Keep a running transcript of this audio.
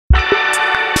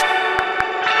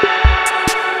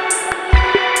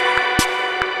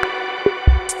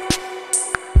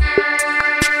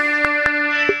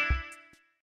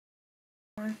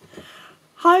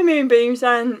Moonbeams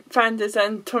and Fanders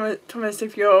and Thomas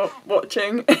if you're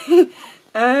watching.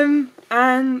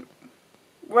 And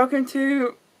welcome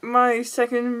to my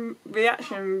second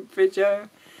reaction video.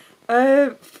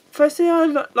 Firstly,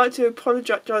 I'd like to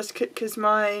apologise because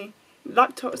my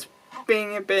laptop's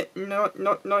being a bit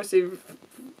not noisy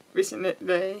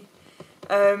recently.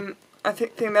 I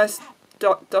think there's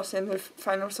DOS in the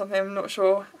fan or something. I'm not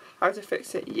sure how to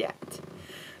fix it yet.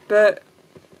 But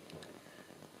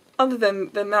other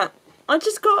than that, I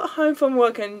just got home from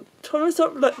work and Thomas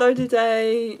uploaded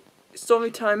a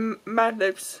Storytime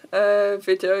Madlibs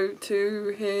video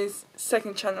to his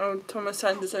second channel, Thomas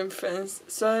Sanders and Friends.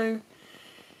 So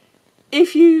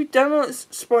if you don't want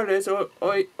spoilers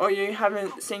or you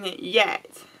haven't seen it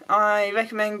yet, I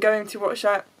recommend going to watch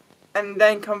that and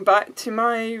then come back to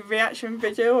my reaction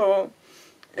video, or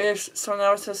if someone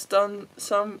else has done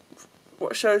some,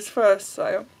 watch those first.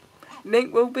 So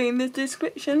link will be in the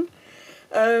description.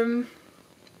 And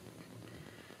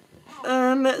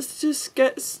let's just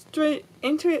get straight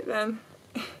into it then.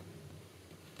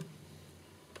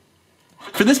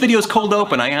 For this video's cold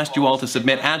open, I asked you all to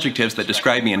submit adjectives that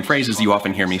describe me in phrases you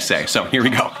often hear me say. So here we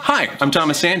go. Hi, I'm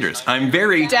Thomas Sanders. I'm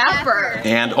very dapper.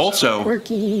 And also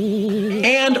quirky.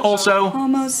 And also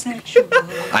homosexual.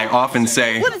 I often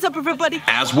say what is up, everybody?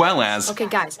 As well as. Okay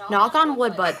guys, knock on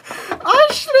wood, but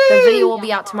Ashley! The video will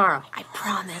be out tomorrow. I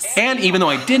promise. And even though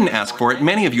I didn't ask for it,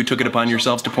 many of you took it upon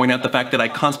yourselves to point out the fact that I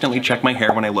constantly check my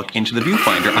hair when I look into the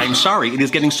viewfinder. I'm sorry, it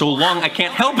is getting so long I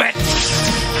can't help it.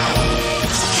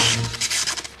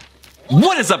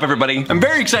 What is up, everybody? I'm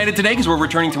very excited today because we're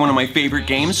returning to one of my favorite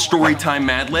games, Storytime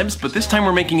Madlibs, but this time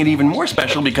we're making it even more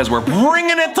special because we're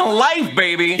bringing it to life,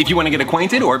 baby! If you want to get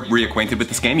acquainted or reacquainted with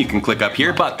this game, you can click up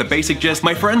here, but the basic gist,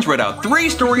 my friends wrote out 3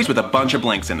 stories with a bunch of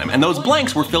blanks in them, and those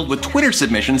blanks were filled with Twitter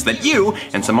submissions that you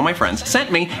and some of my friends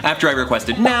sent me after I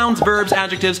requested nouns, verbs,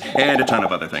 adjectives, and a ton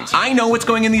of other things. I know what's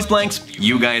going in these blanks,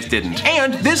 you guys didn't.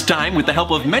 And this time, with the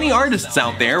help of many artists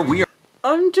out there, we are—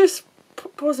 I'm just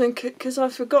pausing because I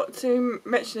forgot to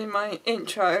mention in my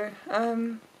intro.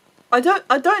 I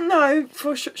don't know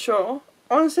for sure.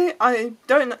 Honestly, I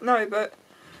don't know, but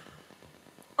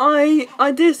I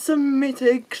did submit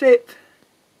a clip.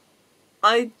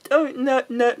 I don't know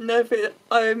if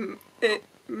it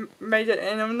made it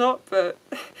in or not, but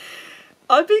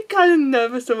I've been kind of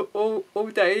nervous all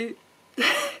day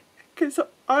because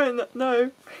I don't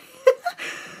know.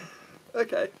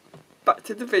 Okay, back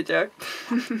to the video.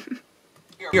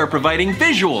 We are providing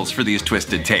visuals for these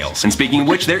twisted tales. And speaking of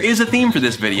which, there is a theme for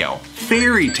this video.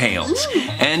 Fairy tales.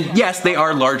 And yes, they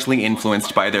are largely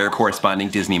influenced by their corresponding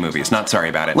Disney movies. Not sorry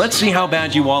about it. Let's see how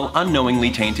bad you all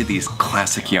unknowingly tainted these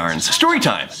classic yarns.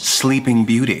 Storytime. Sleeping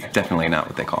Beauty. Definitely not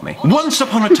what they call me. Once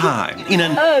upon a time, in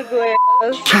an ugly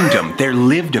kingdom, there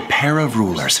lived a pair of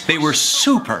rulers. They were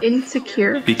super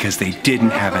insecure because they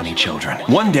didn't have any children.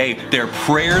 One day, their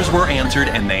prayers were answered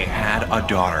and they had a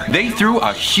daughter. They threw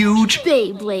a huge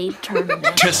Beyblade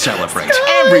tournament to celebrate.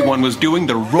 Everyone was doing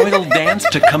the royal dance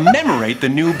to commemorate the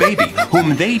new baby,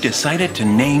 whom they decided to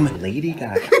name Lady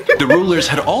Gaga. The rulers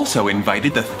had also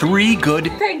invited the 3 good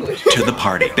to the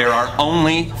party. There are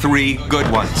only 3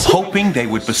 good ones, hoping they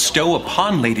would bestow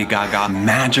upon Lady Gaga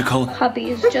magical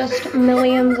puppies, just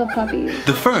millions of puppies.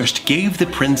 The first gave the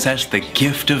princess the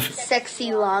gift of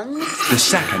Sexy lungs. The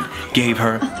second gave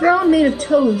her A throne made of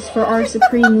toads for our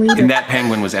supreme leader. and that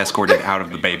penguin was escorted out of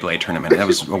the Beyblade tournament. That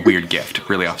was a weird gift,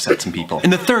 really offset some people.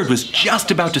 And the third was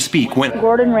just about to speak when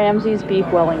Gordon Ramsay's beef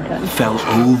Wellington fell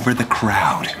over the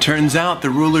crowd. Turns out the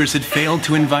rulers had failed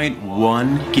to invite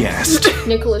one guest.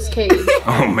 Nicolas Cage.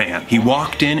 Oh man, he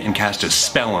walked in and cast a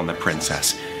spell on the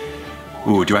princess.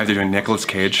 Ooh, do I have to do a Nicolas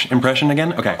Cage impression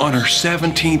again? Okay. On her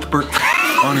 17th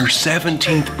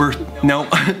no.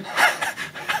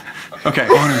 Okay,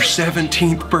 on her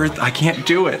 17th birth, I can't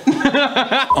do it.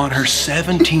 On her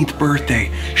 17th birthday,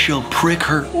 she'll prick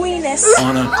her weenus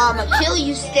on a I'ma kill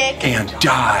you stick. and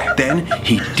die. Then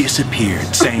he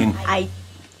disappeared, saying,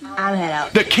 I'm head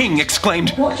out. The king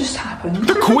exclaimed, What just happened?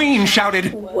 the queen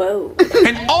shouted, Whoa.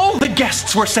 and all the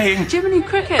guests were saying, Jiminy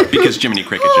Cricket. because Jiminy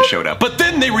Cricket just showed up. But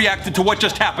then they reacted to what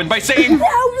just happened by saying,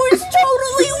 That was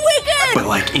totally wicked! but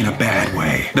like in a bad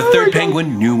way. The third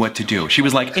penguin knew what to do. She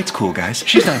was like, it's cool guys,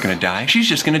 she's not gonna die, she's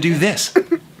just gonna do this.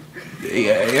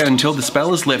 Until the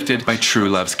spell is lifted by true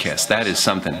love's kiss. That is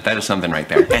something right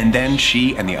there. And then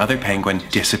she and the other penguin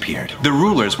disappeared. The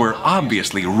rulers were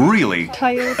obviously really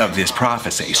tired of this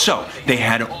prophecy, so they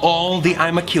had all the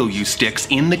I'ma kill you sticks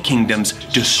in the kingdoms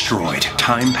destroyed.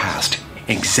 Time passed,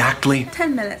 exactly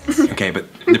 10 minutes. Okay, but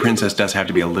the princess does have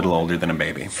to be a little older than a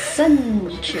baby.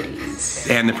 Centuries.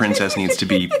 And the princess needs to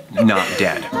be not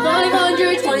dead.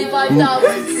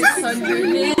 925,600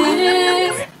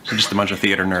 minutes. We're just a bunch of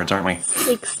theater nerds, aren't we?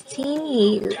 16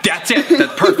 years. That's it.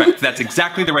 That's perfect. That's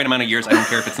exactly the right amount of years. I don't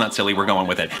care if it's not silly. We're going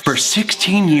with it. For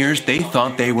 16 years, they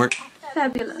thought they were...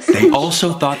 Fabulous. They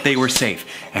also thought they were safe,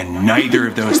 and neither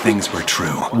of those things were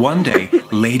true. One day,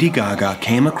 Lady Gaga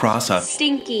came across a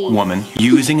Stinky. woman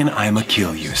using an I'ma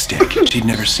kill you stick. She'd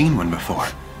never seen one before.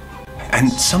 And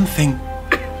something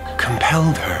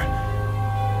compelled her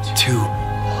to...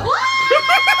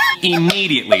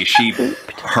 Immediately, she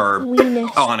her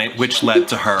on it, which led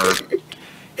to her,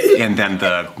 and then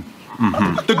the...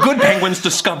 The good penguins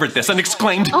discovered this and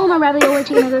exclaimed, Oh, my ravioli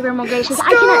chicken is more gracious.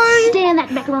 I cannot stand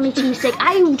that macaroni cheese stick.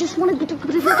 I just want to...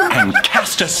 and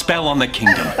cast a spell on the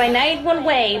kingdom. By night one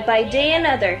way, by day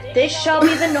another, this shall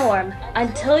be the norm.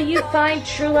 Until you find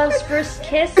true love's first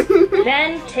kiss,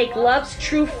 then take love's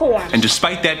true form. And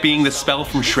despite that being the spell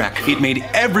from Shrek, it made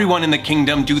everyone in the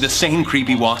kingdom do the same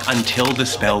creepy walk until the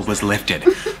spell was lifted.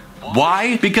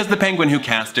 Why? Because the penguin who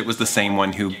cast it was the same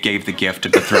one who gave the gift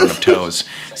of the throne of toes.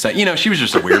 So, you know, she was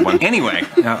just a weird one. Anyway,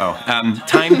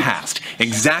 time passed.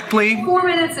 Exactly... 4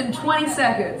 minutes and 20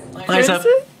 seconds. Liza?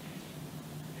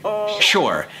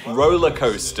 Sure. Roller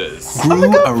coasters.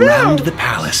 Grew around the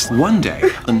palace. One day,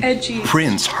 an Edgy.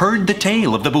 prince heard the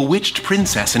tale of the bewitched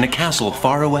princess in a castle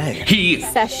far away. He...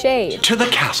 Sachet. to the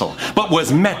castle, but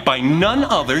was met by none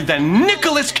other than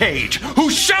Nicolas Cage, who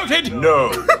shouted,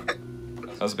 No.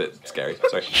 That was a bit scary.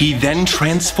 Sorry. He then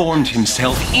transformed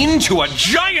himself into a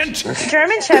giant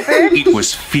German Shepherd. It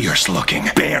was fierce looking,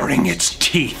 baring its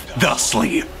teeth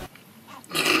thusly.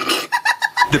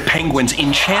 The penguins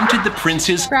enchanted the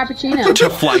princes Frappuccino.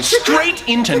 to fly straight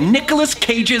into Nicolas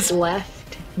Cage's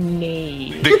Left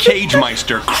knee. The Cage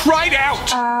Meister cried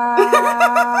out.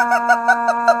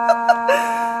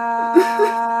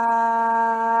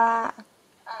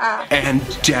 And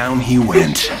down he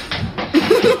went.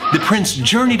 The prince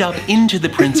journeyed up into the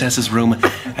princess's room,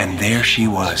 and there she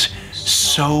was.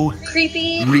 So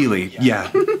Creepy. really,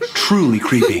 yeah, truly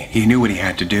creepy. He knew what he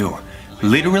had to do.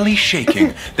 Literally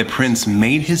shaking, the prince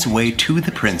made his way to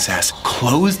the princess,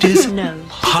 closed his,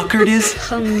 puckered his,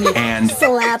 and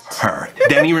Slapped her.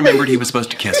 Then he remembered he was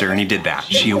supposed to kiss her, and he did that.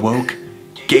 She awoke,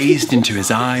 gazed into his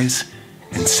eyes,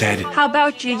 and said, How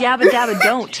about you yabba dabba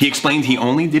don't? he explained he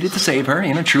only did it to save her,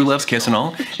 you know, true love's kiss and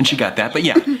all, and she got that, but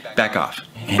yeah, back off.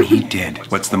 And he did.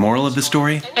 What's the moral of the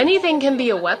story? Anything can be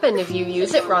a weapon if you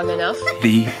use it wrong enough.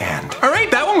 The end. All right,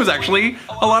 that one was actually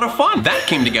a lot of fun. That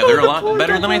came together a lot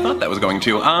better than I thought that was going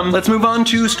to. Let's move on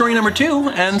to story number 2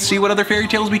 and see what other fairy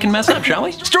tales we can mess up, shall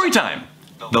we? Story time.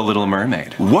 The Little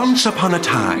Mermaid. Once upon a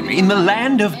time, in the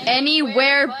land of...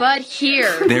 Anywhere but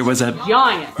here. There was a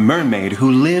Giant. mermaid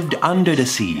who lived under the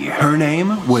sea. Her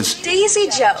name was... Daisy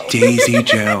Joe. Daisy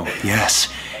Joe,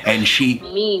 yes. And she...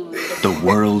 Mean. the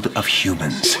world of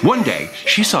humans. One day,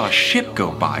 she saw a ship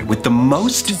go by with the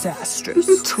most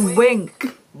Disastrous.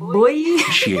 Twink. Boy.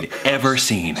 she had ever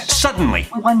seen. Suddenly,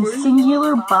 One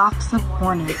singular box of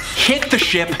hornets. hit the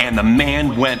ship and the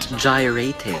man went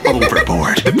Gyrating.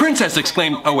 overboard. The princess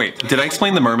exclaimed, oh wait, did I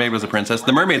explain the mermaid was a princess?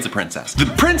 The mermaid's a princess. The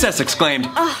princess exclaimed,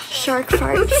 Shark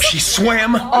farts. she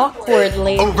swam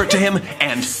Awkwardly. over to him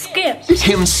and Skipped.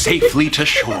 him safely to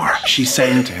shore. She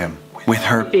sang to him with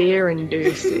her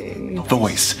Fear-inducing.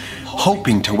 voice,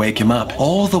 hoping to wake him up,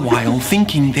 all the while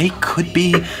thinking they could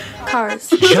be Cars.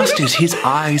 Just as his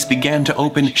eyes began to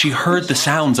open, she heard the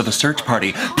sounds of a search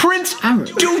party. Prince,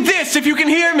 do this if you can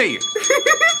hear me!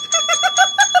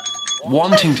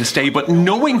 Wanting to stay, but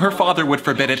knowing her father would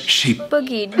forbid it, she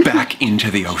Boogied. back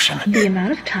into the ocean. The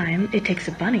amount of time it takes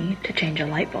a bunny to change a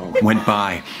light bulb. Went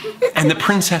by, and the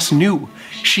princess knew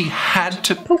she had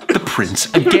to poke the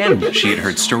prince again. She had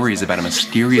heard stories about a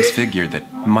mysterious figure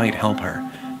that might help her.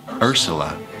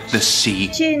 Ursula, the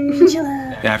sea.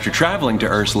 After traveling to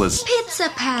Ursula's Pizza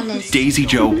Palace. Daisy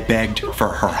Joe begged for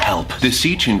her help. The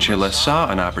sea chinchilla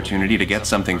saw an opportunity to get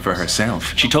something for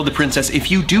herself. She told the princess, if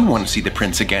you do want to see the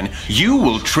prince again, you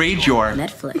will trade your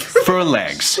Netflix. for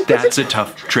legs. That's a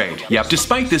tough trade. Yep.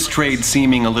 Despite this trade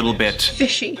seeming a little bit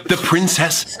Fishy. the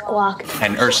princess Squawk.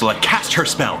 and Ursula cast her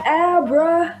spell,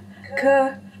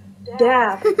 Abracadabra.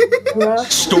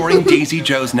 storing Daisy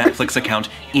Joe's Netflix account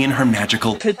in her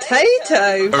magical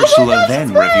Potato. Ursula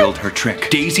then revealed her trick.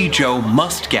 Daisy Joe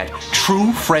must get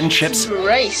true friendships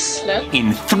Bracelet.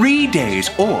 in 3 days,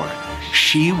 or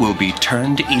she will be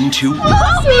turned into...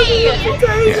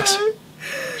 Yes.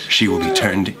 She will be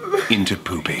turned into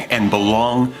Poopy and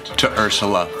belong to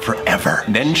Ursula forever.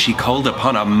 Then she called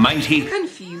upon a mighty...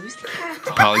 Confused Who's the cat?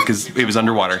 Probably because it was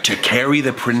underwater. To carry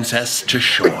the princess to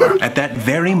shore. At that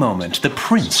very moment, the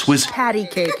prince was Patty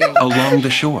caking. along the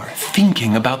shore,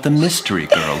 thinking about the mystery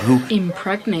girl who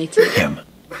Impregnated. him.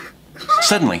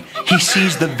 Suddenly, he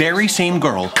sees the very same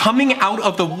girl coming out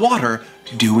of the water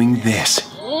doing this.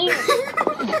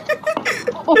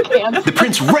 The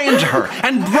prince ran to her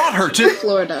and brought her to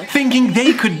Florida. thinking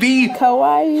they could be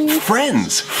Kawaii.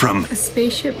 friends from A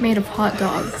spaceship made of hot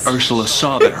dogs. Ursula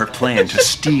saw that her plan to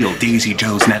steal Daisy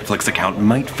Joe's Netflix account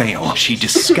might fail. She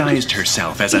disguised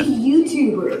herself as a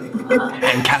YouTuber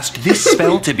and cast this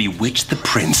spell to bewitch the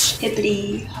prince.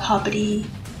 Hippity hoppity.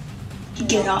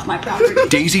 Get off my property.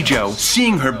 Daisy Joe,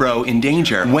 seeing her bro in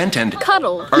danger, went and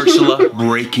Cuddle. Ursula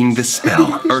breaking the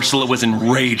spell. Ursula was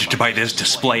enraged by this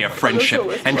display of friendship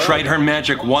and tried her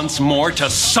magic once more to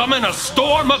summon a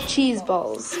storm of Cheese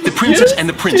balls. The princess and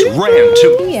the prince ran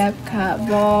to Epcot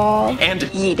ball. and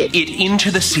it into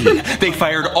the sea. They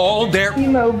fired all their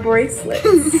Emo bracelets.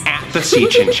 at the sea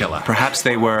chinchilla. Perhaps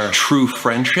they were true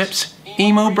friendships?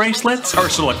 Emo bracelets?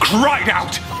 Ursula cried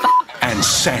out and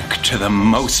sank to the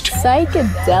most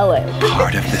Psychedelic.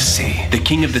 part of the sea. The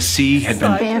king of the sea had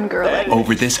been Fangirling.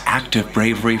 over this act of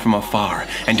bravery from afar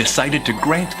and decided to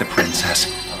grant the princess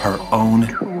her own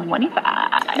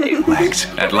 25. legs.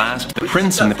 At last, the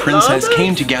prince and the princess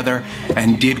came together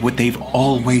and did what they've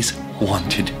always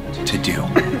wanted to do.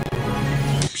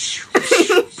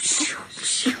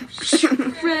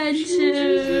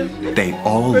 Friendship. They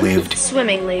all lived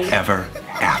Swimmingly. ever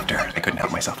after. I couldn't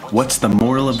help myself. What's the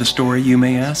moral of the story, you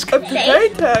may ask? A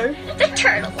potato. The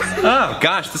turtles. Oh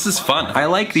gosh, this is fun. I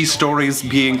like these stories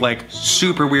being like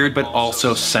super weird but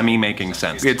also semi-making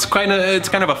sense. It's kind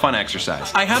of a fun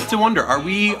exercise. I have to wonder, are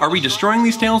we destroying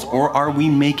these tales or are we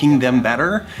making them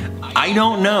better? I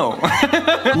don't know.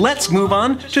 Let's move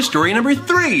on to story number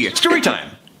 3. Story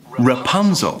time.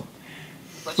 Rapunzel.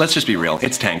 Let's just be real,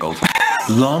 it's Tangled.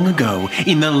 Long ago,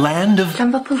 in the land of...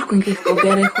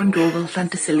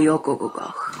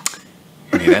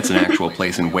 Okay, that's an actual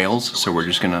place in Wales, so we're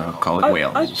just gonna call it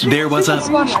Wales. There was a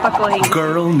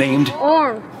girl named...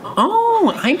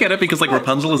 Oh, I get it, because like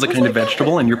Rapunzel is a kind of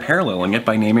vegetable, and you're paralleling it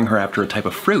by naming her after a type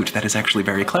of fruit. That is actually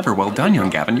very clever. Well done, young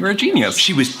Gavin, you're a genius.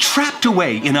 She was trapped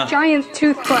away in a... Giant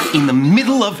toothbrush. In the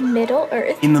middle of... Middle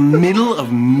Earth. In the middle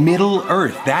of Middle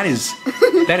Earth. That is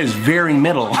very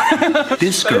middle.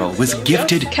 This girl was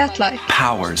gifted Cat-like.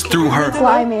 powers through her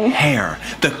hair,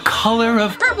 the color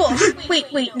of... Purple.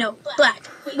 Wait, no. Black.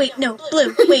 Wait, no.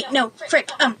 Blue. Wait, no. Frick.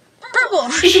 Purple.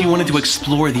 She wanted to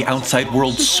explore the outside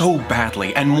world so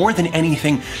badly, and more than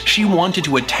anything, she wanted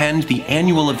to attend the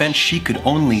annual event she could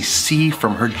only see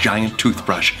from her giant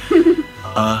toothbrush.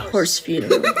 Horse feeder.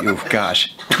 Oh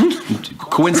gosh.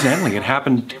 Coincidentally, it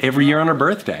happened every year on her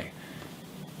birthday.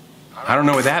 I don't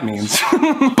know what that means.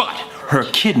 But her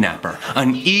kidnapper,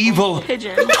 an evil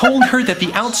pigeon, told her that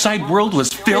the outside world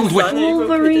was filled with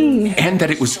Wolverine. and that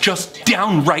it was just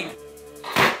downright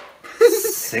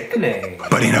Sickening.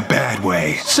 but in a bad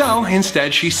way. So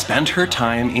instead, she spent her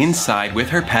time inside with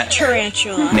her pet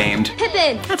Tarantula. named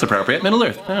Pippin. That's appropriate, Middle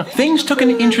Earth. Things took an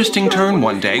interesting turn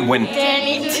one day when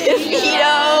Danny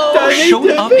DeVito. showed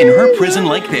up in her prison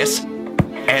like this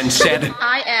and said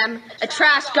I am a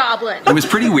trash goblin. it was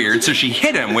pretty weird, so she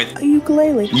hit him with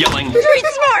Ukulele. yelling. Street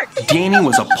smart. Danny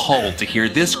was appalled to hear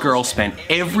this girl spent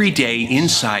every day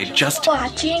inside just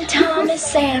Watching Thomas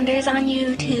Sanders on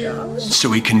YouTube.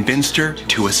 so he convinced her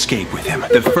to escape with him.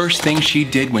 The first thing she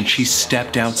did when she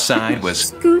stepped outside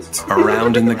was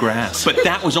around in the grass. But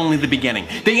that was only the beginning.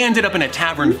 They ended up in a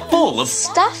tavern full of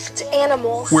Stuffed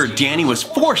animals. where Danny was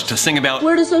forced to sing about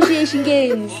Word association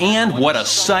games. and what a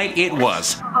sight it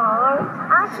was.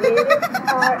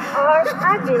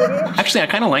 Actually, I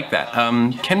kind of like that.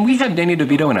 Can we have Danny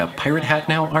DeVito in a pirate hat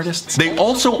now, artists? They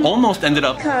also almost ended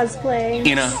up Cosplay.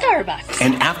 in a... Starbucks.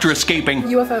 And after escaping,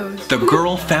 UFOs. the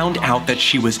girl found out that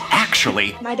she was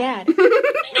actually... My dad.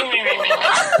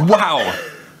 Wow!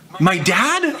 My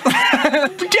dad?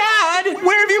 Dad,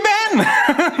 where have you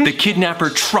been? The kidnapper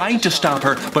tried to stop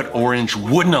her, but Orange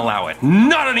wouldn't allow it.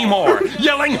 Not anymore!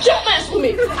 Yelling, Don't mess with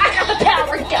me. I got the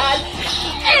power, God.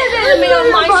 And enemy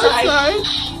on my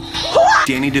side.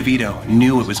 Danny DeVito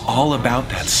knew it was all about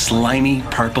that slimy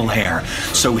purple hair,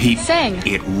 so he Sang.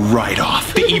 it right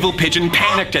off. The evil pigeon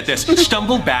panicked at this,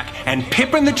 stumbled back, and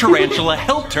Pippin the tarantula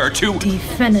helped her to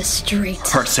Defenestrate.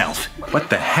 herself. What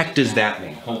the heck does that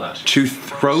mean? Hold on. To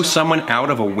throw someone out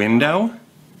of a window?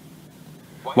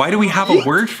 Why do we have a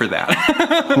word for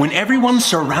that? When everyone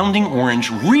surrounding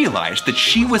Orange realized that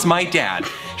she was my dad,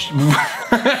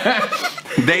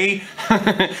 they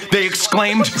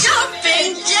exclaimed,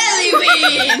 Jumping jelly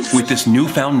babies! With this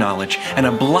newfound knowledge and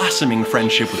a blossoming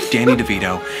friendship with Danny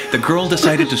DeVito, the girl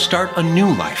decided to start a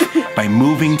new life by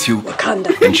moving to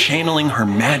Wakanda and channeling her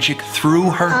magic through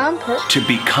her to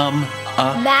become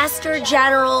a Master,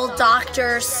 General,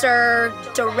 Doctor, Sir,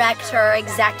 Director,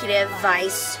 Executive,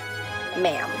 Vice,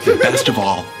 Ma'am. And best of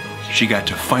all, she got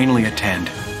to finally attend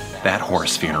that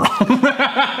horse funeral.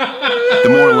 The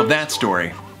moral of that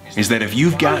story is that if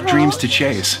you've got dreams to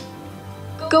chase,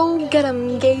 Go get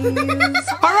 'em, gays.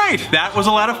 all right, that was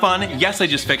a lot of fun. Yes, I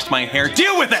just fixed my hair.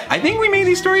 Deal with it! I think we made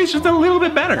these stories just a little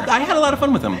bit better. I had a lot of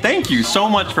fun with them. Thank you so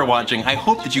much for watching. I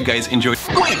hope that you guys enjoyed.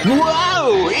 Wait,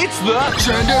 whoa! It's the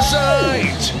Sender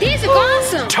Signs! These are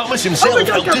awesome! Thomas himself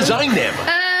helped design them.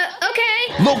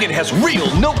 Okay. Logan has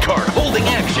real note card holding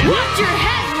action. Watch your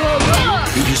head, Logan!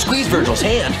 If you squeeze Virgil's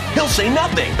hand, he'll say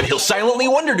nothing, but he'll silently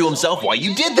wonder to himself why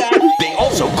you did that. They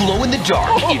also glow in the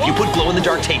dark if you put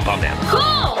glow-in-the-dark tape on them.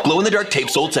 Cool! Glow-in-the-dark tape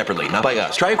sold separately, not by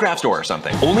us. Try a craft store or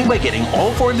something. Only by getting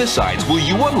all 4 of the sides will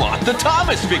you unlock the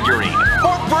Thomas figurine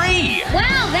for free.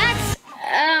 Wow, that's,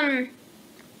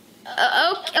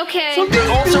 okay. They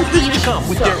also each come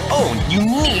with their own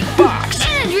unique box.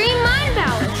 And a dream mind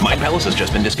palace. Mind Palace has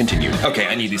just been discontinued. Okay,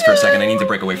 I need these for a second. I need to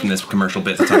break away from this commercial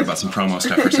bit to talk about some promo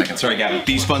stuff for a second. Sorry, Gavin.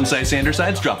 These fun-size Sander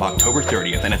sides drop October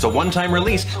 30th, and it's a one-time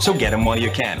release, so get them while you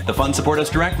can. The fun support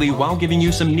us directly while giving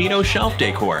you some neato shelf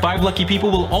decor. 5 lucky people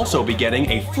will also be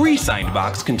getting a free signed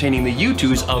box containing the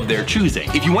U2s of their choosing.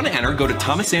 If you want to enter, go to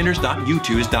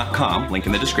thomassanders.u2s.com, link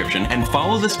in the description, and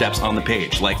follow the steps on the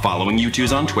page, like following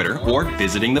U2s on Twitter or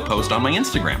visiting the post on my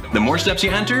Instagram. The more steps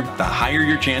you enter, the higher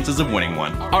your chances of winning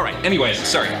one. All right, anyways,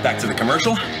 sorry, back to the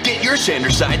commercial. Get your Sander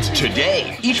sides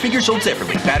today. Each figure sold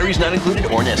separately. Batteries not included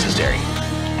or necessary.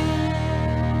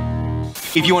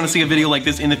 If you want to see a video like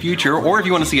this in the future, or if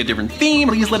you want to see a different theme,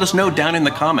 please let us know down in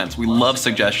the comments. We love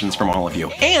suggestions from all of you.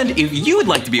 And if you would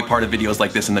like to be a part of videos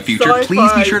like this in the future, please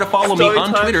be sure to follow me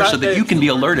on Twitter so that you can be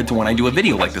alerted to when I do a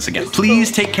video like this again. Please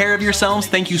take care of yourselves.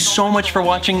 Thank you so much for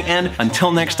watching, and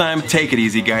until next time, take it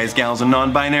easy, guys, gals, and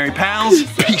non-binary pals.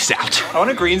 Peace out. I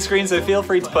want a green screen, so feel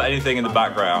free to put anything in the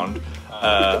background.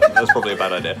 That's probably a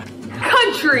bad idea.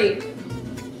 Country.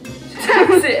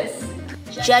 Texas.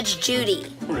 Judge Judy.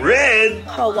 Red.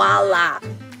 Koala.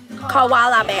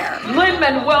 Koala bear.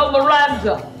 Lin-Manuel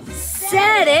Miranda.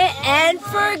 Set it and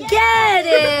forget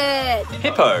it.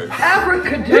 Hippo.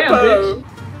 Abracadabra.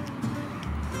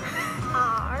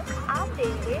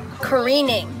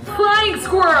 Careening. Flying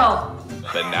squirrel.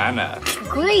 Banana.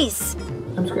 Grease.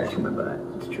 I'm scratching my butt.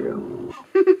 It's true.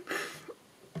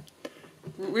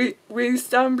 We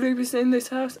stand bloopers in this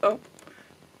house. Oh.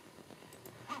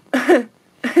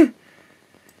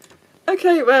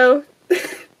 Okay, well,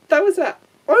 that was that.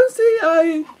 Honestly,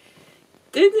 I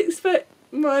didn't expect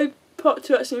my pot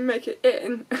to actually make it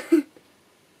in.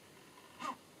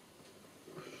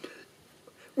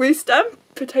 We stand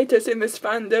potatoes in this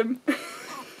fandom.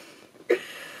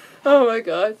 Oh my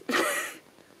god.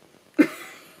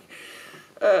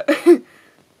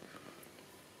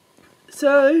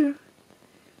 So,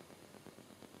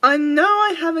 I know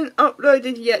I haven't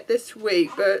uploaded yet this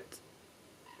week, but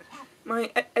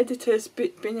my editor's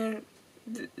been a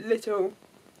little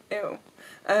ill.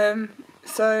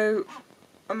 So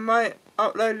I might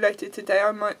upload later today,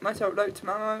 I might upload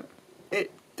tomorrow.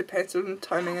 It depends on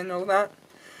timing and all that.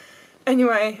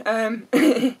 Anyway, that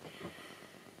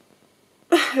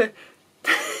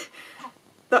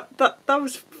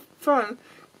was fun.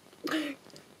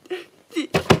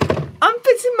 I'm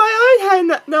fixing my own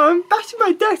hand now. I'm bashing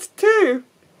my desk too.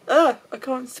 I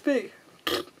can't speak.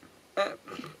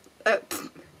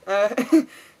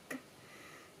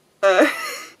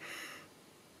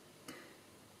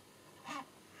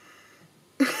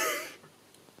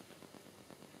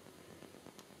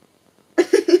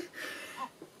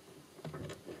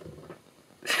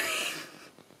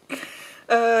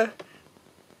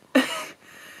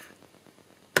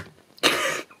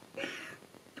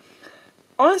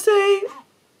 Honestly,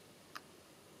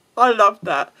 I love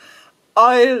that.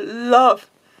 I love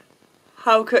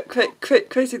how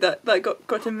crazy that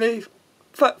got to move.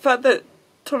 Fact that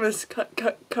Thomas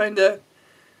kind of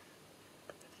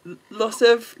lost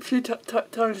a few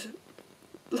times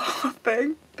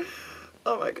laughing.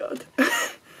 Oh my god.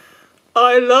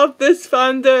 I love this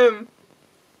fandom.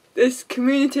 This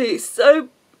community is so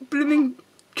blooming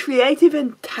creative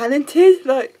and talented.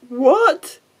 Like,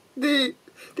 what? The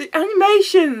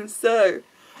animations though.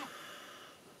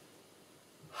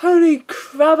 Holy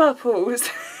crab apples.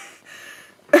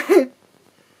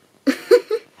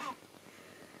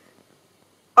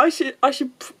 I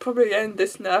should probably end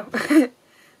this now.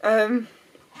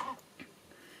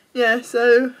 Yeah,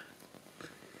 so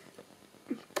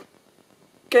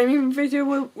gaming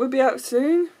video will be out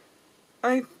soon.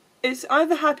 It's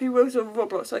either Happy Wheels or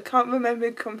Roblox. I can't remember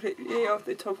completely off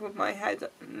the top of my head.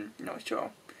 I'm not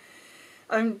sure.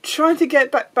 I'm trying to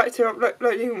get back to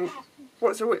uploading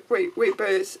What's a Week, but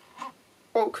it's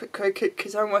awkward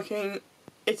because I'm working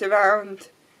it around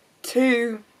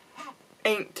 2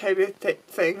 Inktober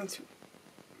things.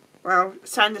 Well,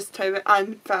 Sanders-tober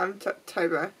and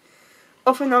Fan-tober.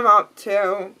 Often I'm up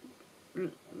till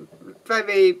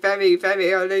very, very,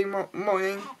 very early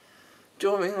morning,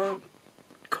 drawing or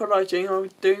collaging or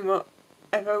doing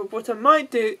whatever. What I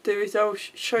might do is I'll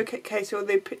showcase all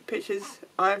the pictures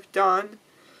I've done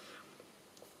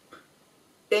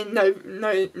in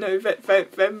November,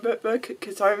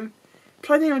 because I'm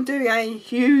planning on doing a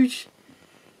huge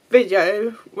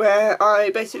video where I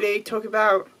basically talk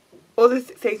about all the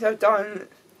things I've done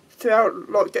throughout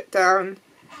lockdown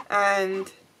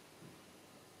and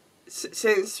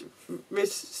since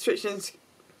restrictions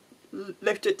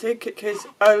lifted, because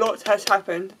a lot has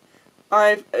happened.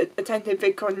 I've attended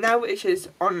VidCon now, which is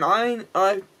online.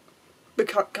 I've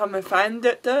become a fan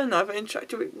and I've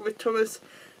interacted with Thomas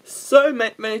so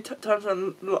many times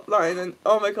online, and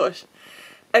oh my gosh,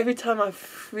 every time I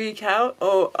freak out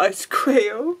or I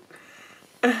squeal,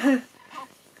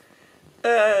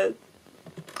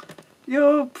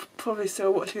 you're probably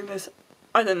still watching this.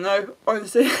 I don't know,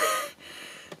 honestly.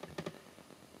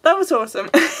 That was awesome.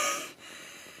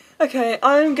 Okay,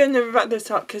 I'm going to wrap this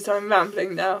up because I'm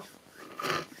rambling now.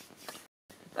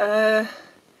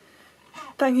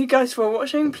 Thank you guys for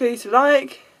watching. Please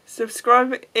like,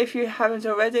 subscribe if you haven't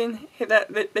already, and hit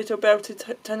that little bell to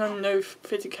turn on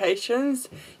notifications.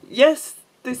 Yes,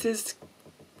 this is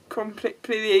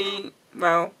completely,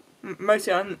 well,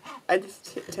 mostly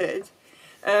unedited.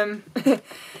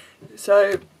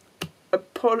 So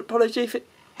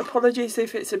apologies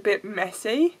if it's a bit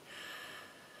messy.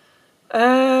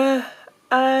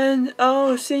 And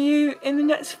I'll see you in the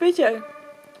next video.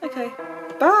 Okay,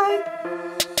 bye!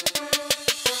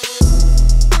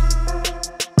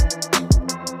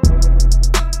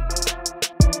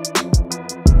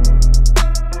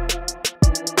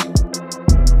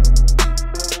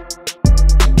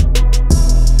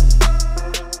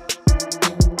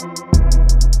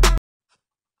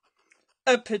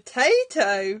 A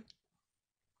potato?